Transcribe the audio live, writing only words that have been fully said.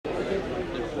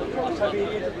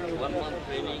1 month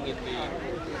training in the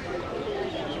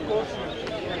course.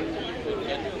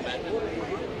 Can you imagine?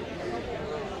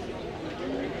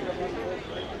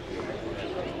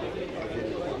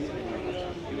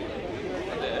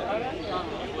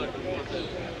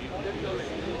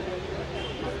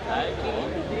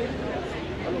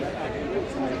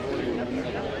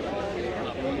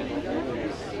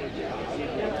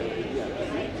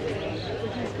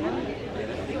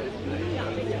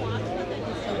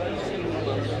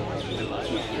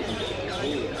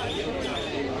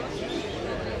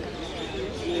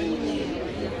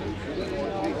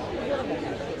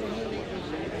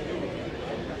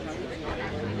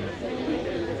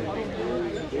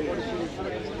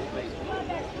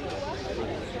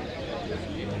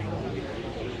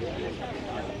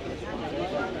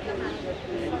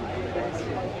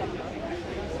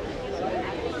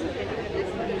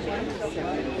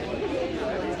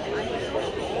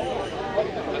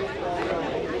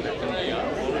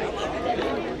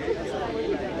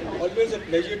 Always a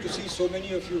pleasure to see so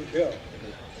many of you here,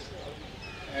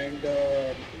 and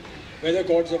weather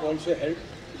gods have also helped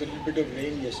with a little bit of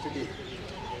rain yesterday.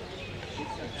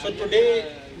 So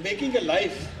today, making a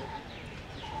life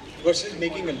versus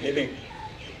making a living.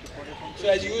 So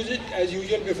as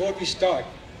usual before we start,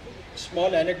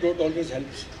 small anecdote always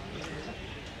helps.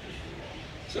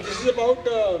 So this is about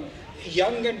a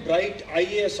young and bright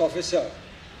IAS officer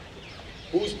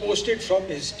who's posted from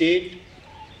his state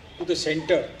to the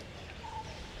center.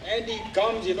 And he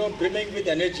comes, brimming with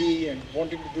energy and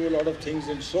wanting to do a lot of things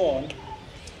and so on.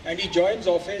 And he joins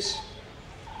office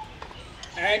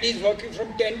and he's working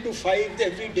from 10 to 5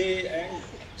 every day and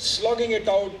slogging it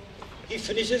out. He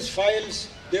finishes files,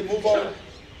 they move out.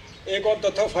 Ek aur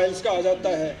tatha files ka aa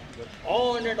jata hai.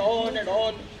 On and on and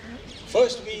on.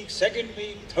 First week, second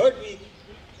week, third week.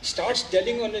 Starts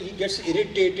telling on it, he gets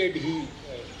irritated,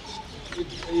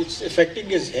 it's affecting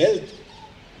his health.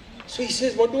 So he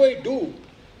says, what do I do?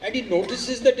 And he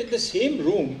notices that in the same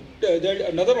room, there's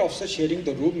another officer sharing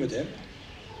the room with him.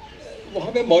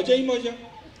 वहाँ पे मौजा ही मौजा.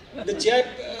 The chap,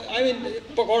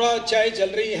 pakoda, chai chal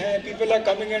rahi hai, people are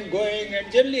coming and going,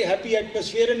 and generally happy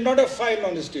atmosphere, and not a file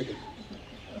on his table.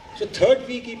 So third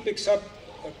week he picks up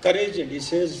courage and he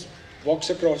says,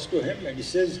 walks across to him and he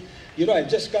says, I've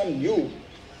just come new.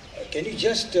 Can you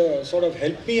just sort of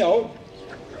help me out?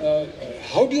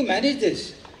 How do you manage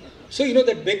this? So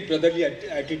that big brotherly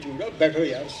attitude, बैठो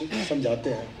यार समझाते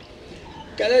हैं.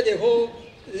 कहता है देखो,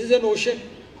 this is an ocean.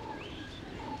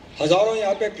 हजारों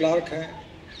यहाँ पे क्लार्क हैं,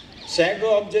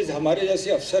 सैकड़ों अब जैसे हमारे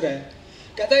जैसे अफसर हैं.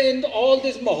 कहता है in all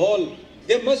this माहौल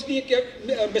there must be a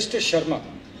Mr. Sharma.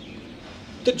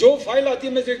 तो जो फाइल आती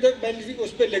है मैं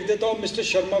उस पर लिख देता हूँ मिस्टर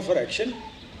शर्मा फॉर एक्शन,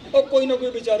 और कोई ना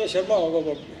कोई बेचारा शर्मा होगा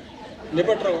वो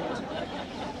निपट रहा होगा.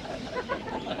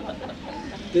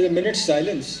 There's a minute's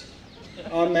silence.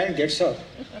 Our man gets up.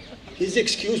 He says,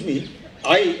 excuse me,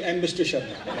 I am Mr.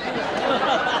 Sharma.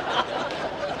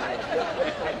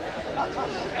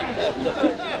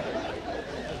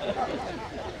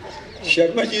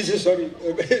 Sharma ji से सॉरी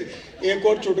एक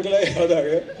और चुटकुला याद आ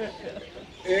गया.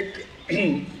 एक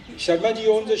Sharma ji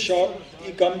owns a shop.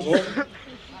 He comes home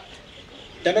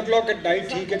 10 o'clock at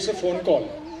night. He gets a phone call.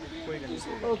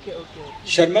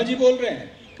 Sharma ji बोल रहे हैं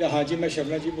क्या? हाँ जी मैं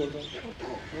शर्मा जी बोल रहा हूँ.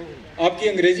 आपकी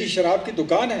अंग्रेजी शराब की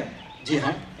दुकान है? जी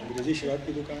हाँ अंग्रेजी शराब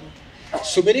की दुकान है.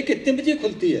 सुबह कितने बजे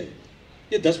खुलती है?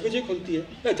 ये 10 बजे खुलती है.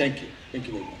 Thank you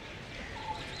very much.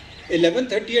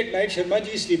 11:30 at night Sharma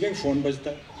ji sleeping, phone बजता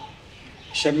है.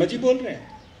 शर्मा जी बोल रहे हैं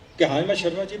कि हाँ मैं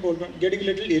शर्मा जी बोल रहा हूँ. Getting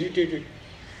little irritated.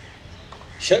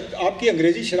 आपकी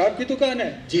अंग्रेजी शराब की दुकान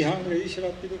है? जी हाँ अंग्रेजी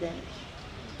शराब की दुकान है.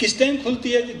 किस टाइम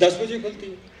खुलती है? जी 10 बजे खुलती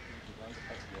है.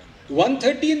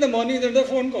 1:30 in the morning there's a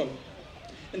phone call.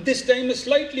 And this time a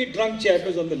slightly drunk chap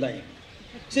is on the line.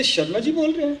 He says, Sharma ji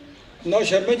बोल रहे हैं? Now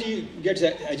Sharma ji gets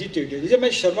agitated. जब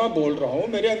मैं शर्मा बोल रहा हूँ,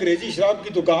 मेरे अंग्रेजी शराब की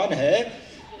दुकान है,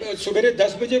 सुबह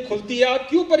 10 बजे खुलती है, आप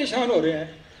क्यों परेशान हो रहे हैं?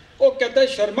 वो कहता है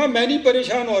शर्मा मैं नहीं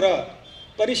परेशान हो रहा,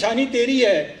 परेशानी तेरी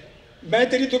है, मैं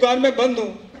तेरी दुकान में बंद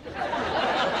हूँ.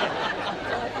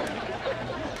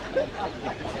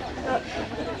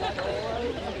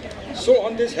 So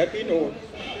on this happy note,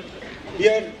 we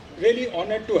are really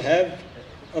honored to have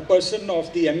a person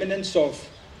of the eminence of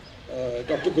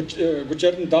Dr.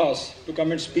 Gurcharan Das to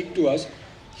come and speak to us.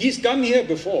 He's come here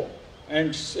before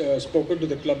and spoken to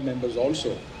the club members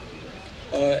also.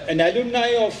 An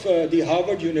alumni of the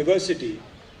Harvard University.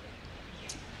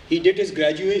 He did his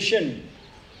graduation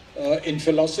in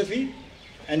philosophy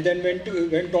and then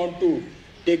went on to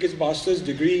take his master's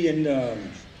degree in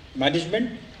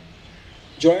management.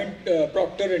 Joined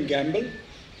Procter & Gamble,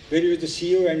 where he was the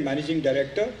CEO and managing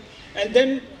director, and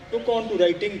then took on to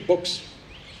writing books.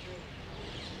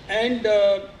 And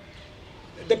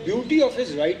the beauty of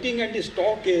his writing and his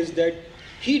talk is that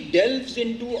he delves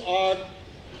into our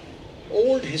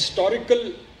old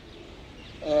historical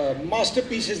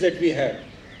masterpieces that we have,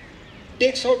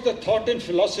 takes out the thought and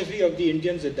philosophy of the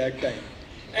Indians at that time,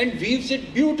 and weaves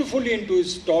it beautifully into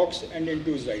his talks and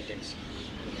into his writings.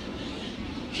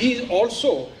 He is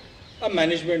also a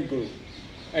management guru.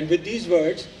 And with these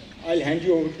words, I'll hand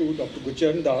you over to Dr.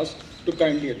 Gurcharan Das to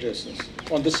kindly address us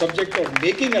on the subject of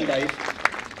making a life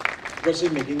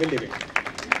versus making a living.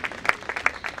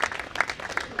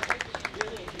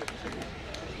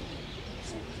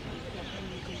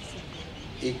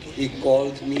 He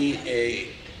called me a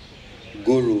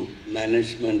guru,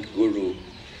 management guru,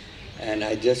 and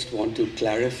I just want to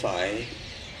clarify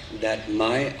that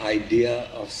my idea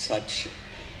of such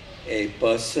a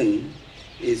person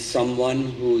is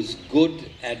someone who's good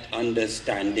at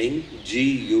understanding,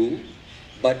 GU,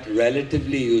 but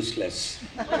relatively useless,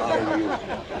 RU.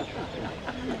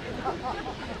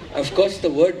 Of course,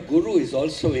 the word guru is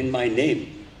also in my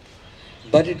name,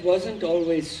 but it wasn't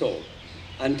always so.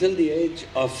 Until the age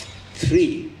of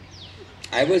 3,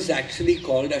 I was actually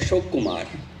called Ashok Kumar.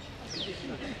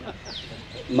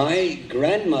 My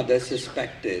grandmother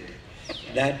suspected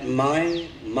that my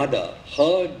mother,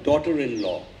 her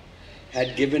daughter-in-law,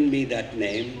 had given me that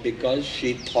name because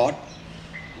she thought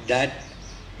that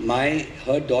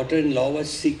her daughter-in-law was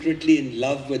secretly in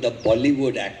love with a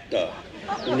Bollywood actor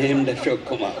named Ashok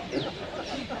Kumar.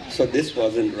 So this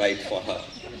wasn't right for her.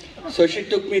 So she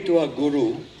took me to a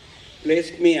guru,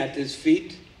 placed me at his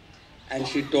feet, and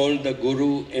she told the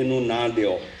guru, "Enu na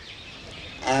deo."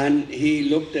 And he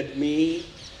looked at me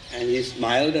and he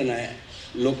smiled, and I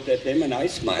looked at him and I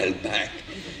smiled back.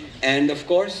 And of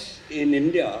course, in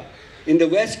India, in the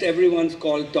West, everyone's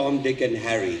called Tom, Dick, and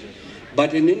Harry.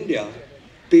 But in India,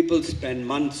 people spend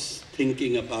months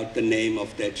thinking about the name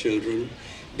of their children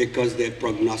because they're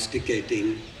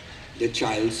prognosticating the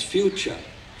child's future.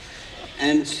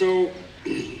 And so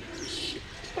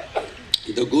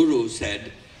the guru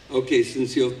said, okay,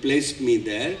 since you have placed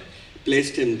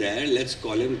him there, let's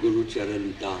call him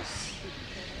Gurcharan Das.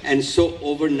 And so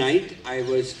overnight, I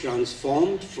was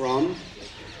transformed from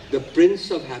the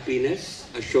Prince of Happiness,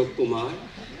 Ashok Kumar,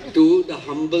 to the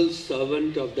humble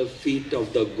servant of the feet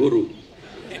of the Guru,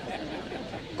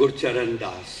 Gurcharan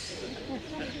Das.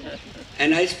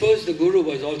 And I suppose the Guru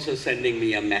was also sending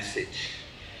me a message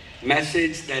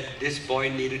that this boy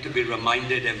needed to be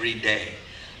reminded every day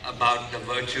about the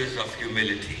virtues of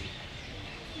humility.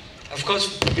 Of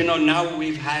course, now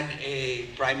we've had a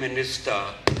Prime Minister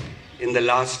in the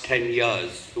last 10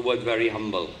 years who was very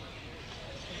humble.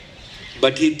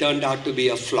 But he turned out to be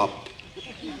a flop.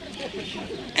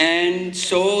 And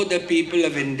so the people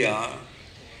of India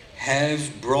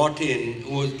have brought in,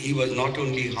 he was not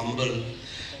only humble,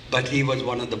 but he was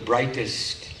one of the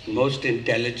brightest, most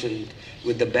intelligent,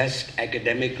 with the best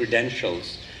academic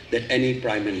credentials that any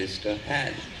Prime Minister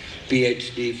had.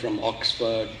 PhD from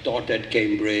Oxford, taught at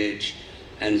Cambridge,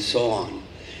 and so on.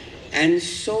 And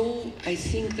so I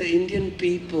think the Indian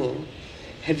people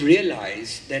have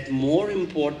realized that more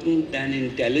important than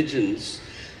intelligence,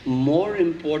 more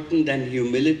important than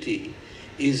humility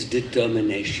is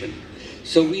determination.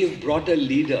 So we have brought a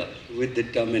leader with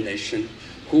determination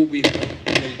who we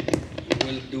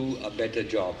will do a better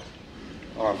job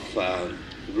of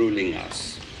ruling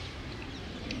us.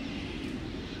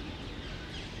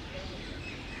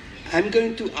 I'm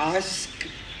going to ask,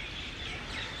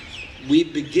 I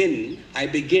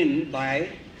begin by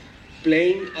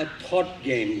playing a thought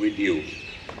game with you.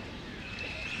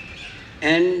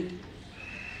 And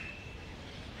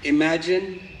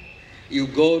imagine you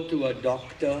go to a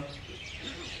doctor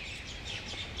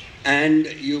and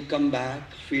you come back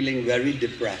feeling very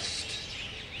depressed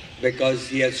because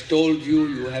he has told you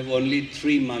you have only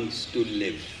 3 months to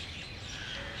live.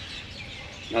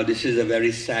 Now this is a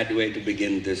very sad way to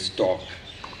begin this talk.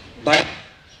 But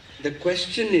the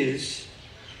question is,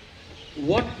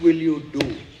 what will you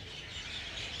do?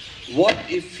 What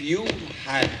if you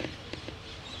had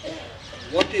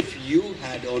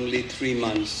only 3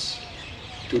 months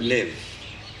to live?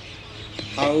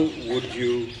 How would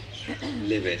you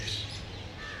live it?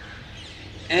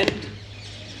 And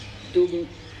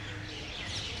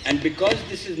because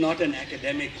this is not an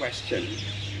academic question,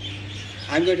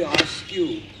 I'm going to ask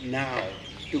you now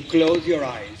to close your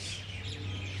eyes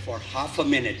for half a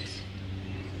minute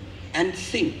and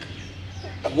think,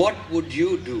 what would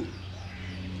you do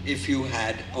if you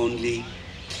had only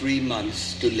 3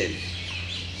 months to live?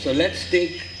 So let's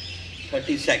take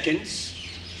 30 seconds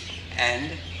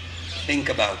and think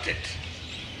about it.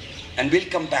 And we'll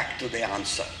come back to the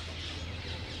answer.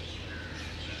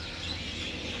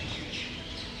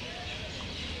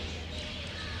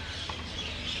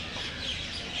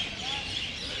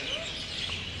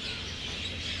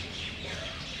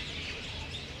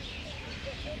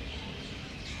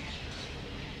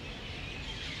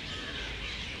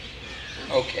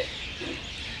 Okay,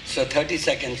 so 30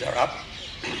 seconds are up.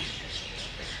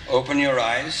 Open your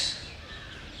eyes.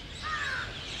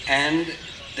 And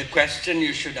the question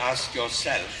you should ask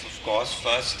yourself, of course,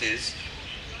 first is,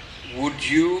 would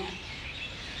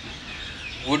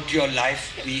your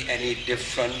life be any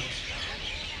different,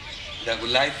 the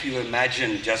life you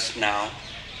imagined just now,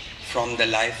 from the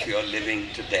life you're living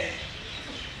today?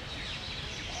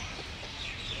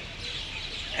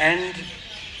 And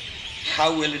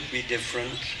how will it be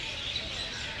different?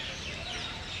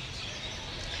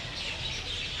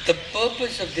 The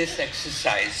purpose of this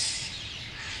exercise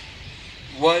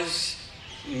was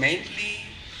mainly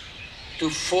to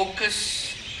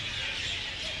focus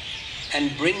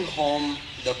and bring home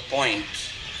the point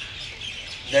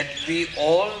that we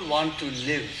all want to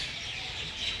live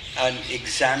an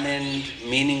examined,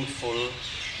 meaningful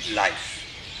life.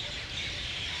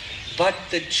 But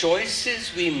the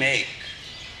choices we make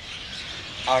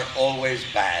are always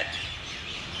bad.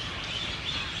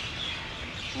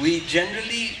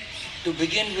 To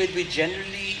begin with, we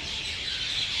generally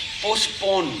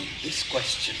postpone this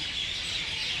question.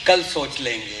 Kal soch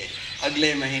lenge,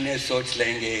 agle mahine soch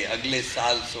lenge, agle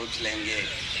saal soch lenge.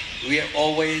 We are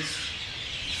always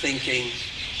thinking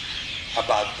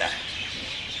about that.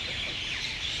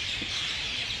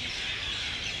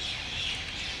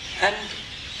 And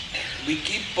we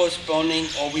keep postponing,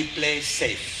 or we play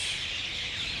safe.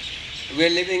 We're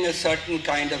living a certain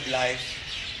kind of life.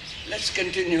 Let's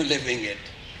continue living it.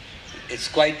 It's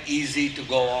quite easy to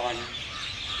go on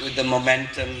with the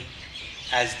momentum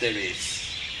as there is.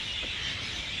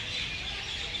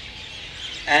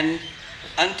 And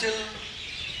until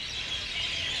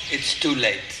it's too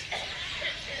late.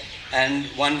 And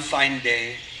one fine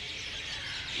day,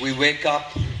 we wake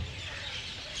up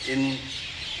in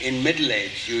middle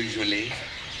age usually,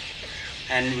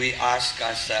 and we ask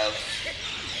ourselves,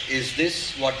 is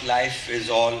this what life is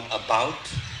all about?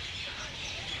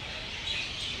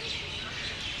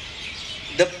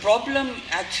 The problem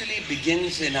actually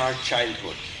begins in our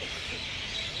childhood.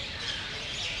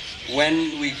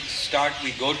 When we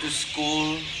go to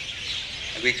school,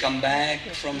 we come back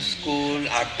from school,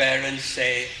 our parents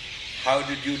say, how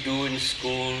did you do in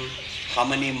school? How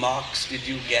many marks did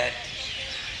you get?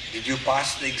 Did you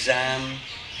pass the exam?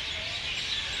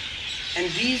 And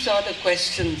these are the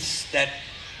questions that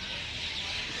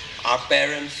our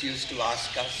parents used to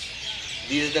ask us.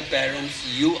 These are the parents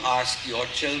you ask your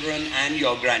children and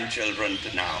your grandchildren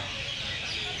to now.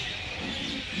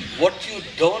 What you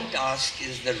don't ask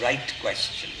is the right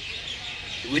question,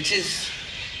 which is,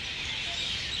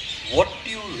 what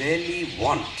do you really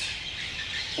want?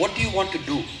 What do you want to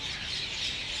do?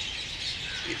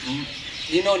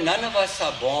 You know, none of us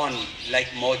are born like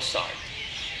Mozart.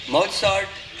 Mozart,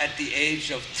 at the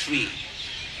age of 3,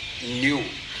 knew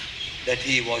that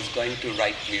he was going to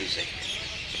write music.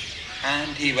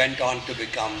 And he went on to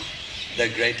become the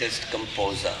greatest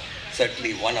composer,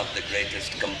 certainly one of the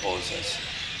greatest composers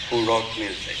who wrote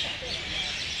music.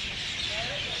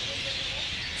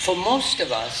 For most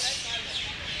of us,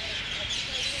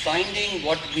 finding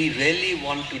what we really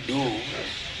want to do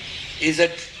is a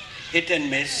hit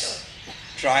and miss,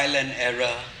 trial and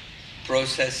error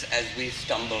process as we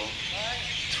stumble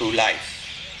through life.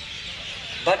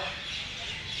 But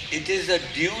it is a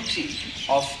duty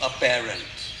of a parent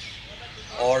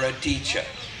or a teacher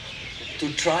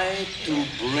to try to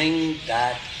bring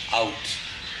that out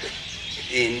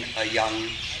in a young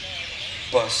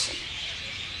person.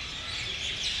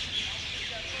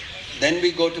 Then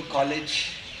we go to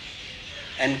college,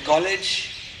 and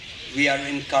college we are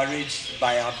encouraged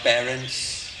by our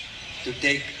parents to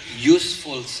take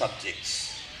useful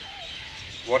subjects.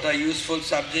 What are useful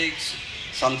subjects?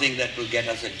 Something that will get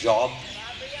us a job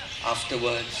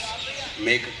afterwards,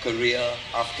 make a career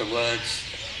afterwards.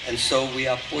 And so we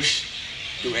are pushed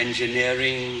to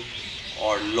engineering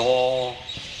or law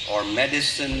or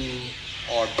medicine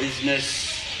or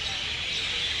business.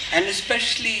 And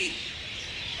especially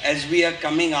as we are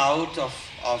coming out of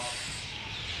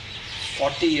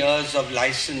 40 years of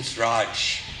licensed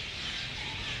Raj,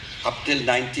 up till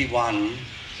 91,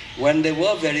 when there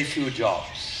were very few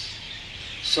jobs.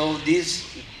 So these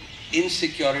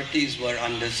insecurities were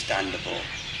understandable.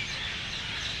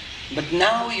 But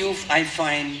now I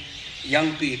find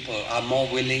young people are more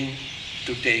willing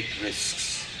to take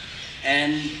risks.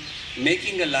 And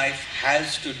making a life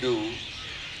has to do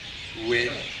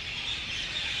with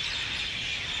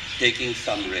taking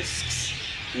some risks,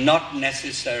 not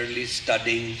necessarily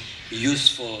studying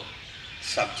useful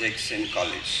subjects in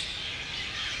college.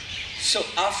 So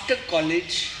after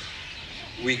college,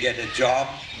 we get a job,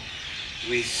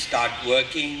 we start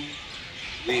working,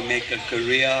 we make a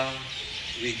career,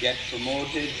 we get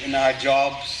promoted in our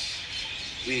jobs,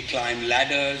 we climb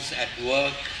ladders at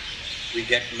work, we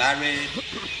get married,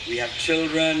 we have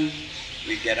children,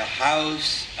 we get a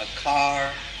house, a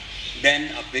car,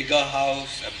 then a bigger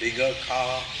house, a bigger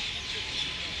car.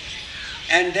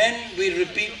 And then we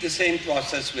repeat the same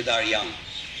process with our young,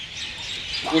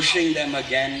 pushing them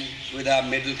again with our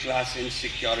middle class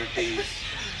insecurities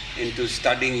into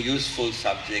studying useful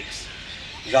subjects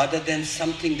rather than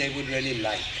something they would really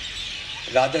like,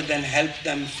 rather than help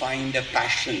them find a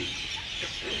passion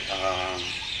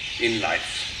in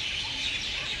life.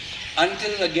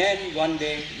 Until again, one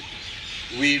day,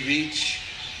 we reach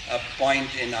a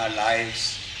point in our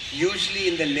lives, usually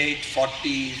in the late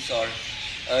 40s or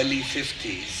early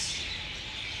 50s,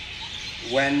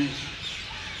 when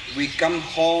we come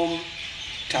home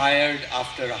tired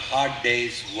after a hard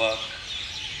day's work,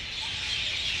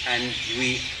 and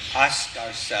we ask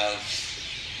ourselves,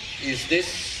 is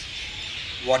this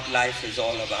what life is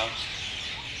all about?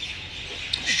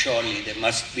 Surely there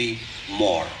must be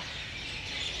more.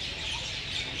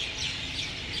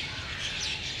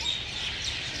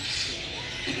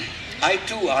 I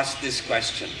too asked this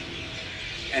question,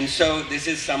 and so this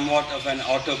is somewhat of an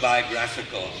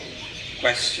autobiographical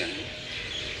question.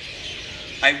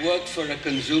 I worked for a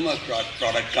consumer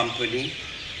product company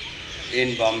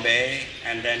in Bombay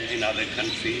and then in other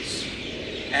countries,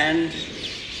 and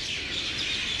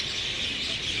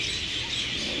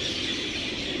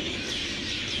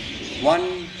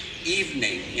one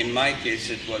evening, in my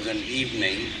case it was an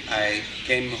evening, I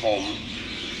came home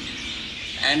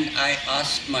and I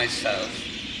asked myself,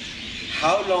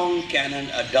 how long can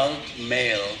an adult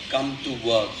male come to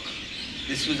work?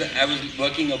 I was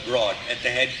working abroad at the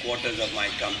headquarters of my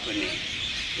company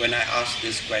when I asked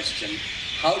this question.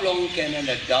 How long can an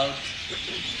adult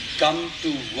come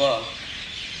to work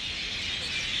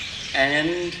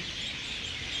and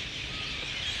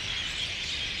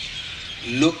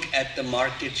look at the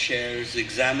market shares,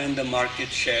 examine the market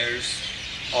shares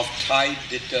of Tide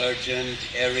detergent,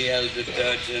 Ariel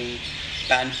detergent,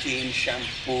 Pantene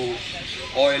shampoo,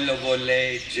 Oil of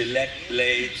Olay, Gillette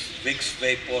blades, Vicks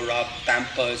Vapor Rub,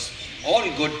 Pampers, all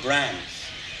good brands.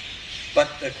 But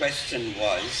the question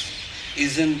was,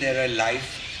 isn't there a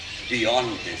life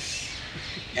beyond this?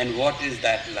 And what is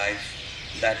that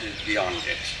life that is beyond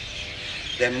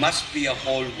it? There must be a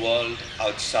whole world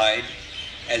outside,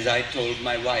 as I told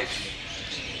my wife.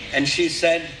 And she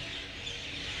said,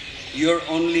 you're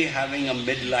only having a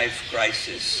midlife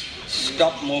crisis.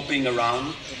 Stop moping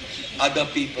around. Other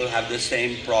people have the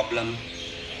same problem.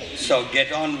 So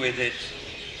get on with it.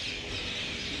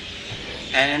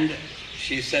 And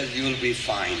she says, you'll be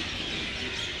fine.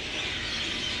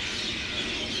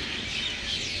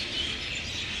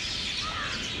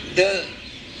 The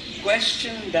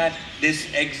question that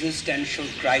this existential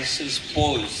crisis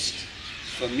posed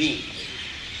for me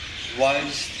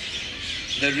was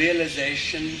the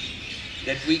realization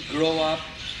that we grow up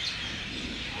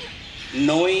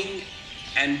knowing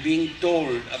and being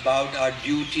told about our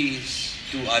duties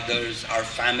to others, our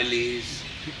families,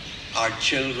 our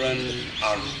children,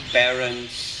 our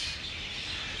parents,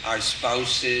 our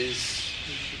spouses.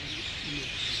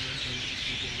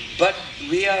 But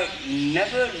we are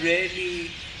never really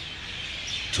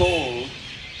told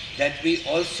that we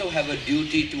also have a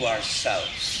duty to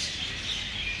ourselves.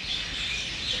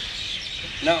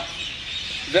 Now,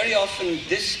 very often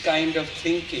this kind of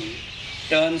thinking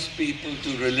turns people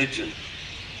to religion.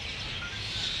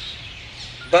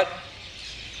 But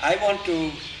I want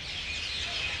to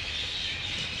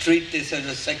treat this as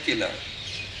a secular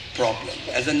problem,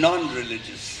 as a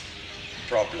non-religious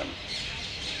problem.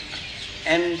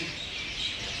 And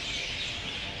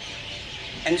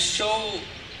so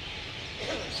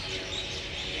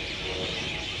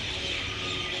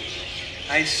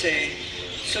I say,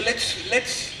 so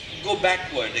let's go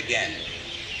backward again.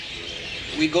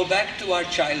 We go back to our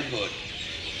childhood.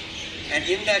 And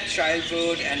in that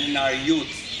childhood and in our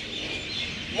youth,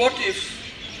 what if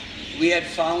we had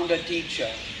found a teacher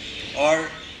or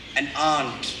an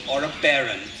aunt or a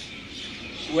parent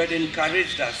who had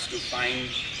encouraged us to find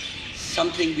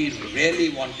something we really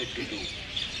wanted to do,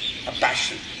 a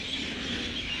passion.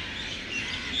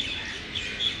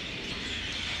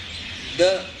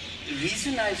 The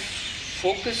reason I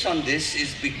focus on this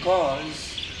is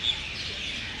because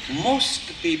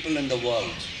most people in the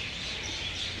world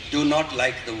do not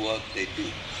like the work they do.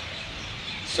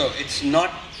 So it's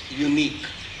not unique,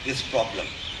 this problem.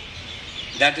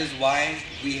 That is why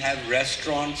we have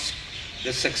restaurants,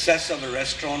 the success of a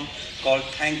restaurant called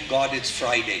Thank God It's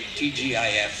Friday,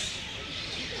 TGIF.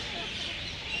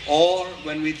 Or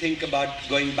when we think about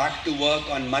going back to work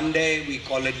on Monday, we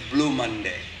call it Blue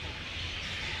Monday.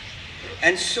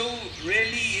 And so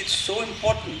really it's so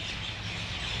important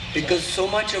because so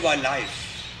much of our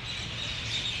life,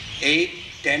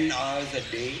 8-10 hours a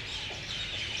day,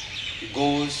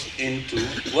 goes into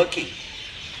working.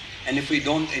 And if we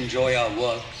don't enjoy our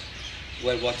work,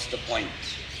 well, what's the point?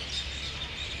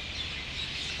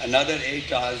 Another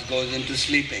 8 hours goes into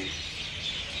sleeping.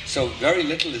 So very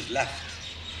little is left.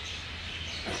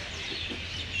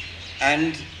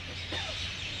 And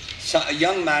so a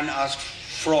young man asked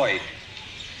Freud,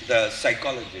 the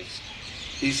psychologist,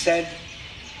 he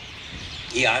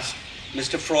asked,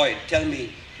 Mr. Freud, tell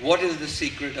me, what is the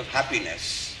secret of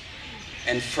happiness?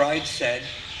 And Freud said,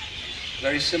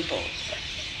 very simple,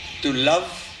 to love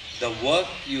the work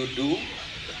you do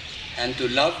and to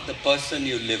love the person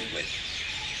you live with.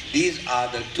 These are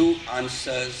the two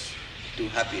answers to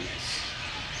happiness.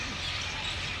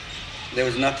 There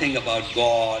was nothing about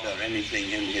God or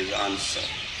anything in his answer.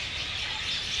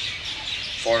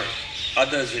 For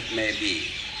others it may be.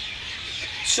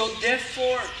 So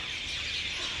therefore,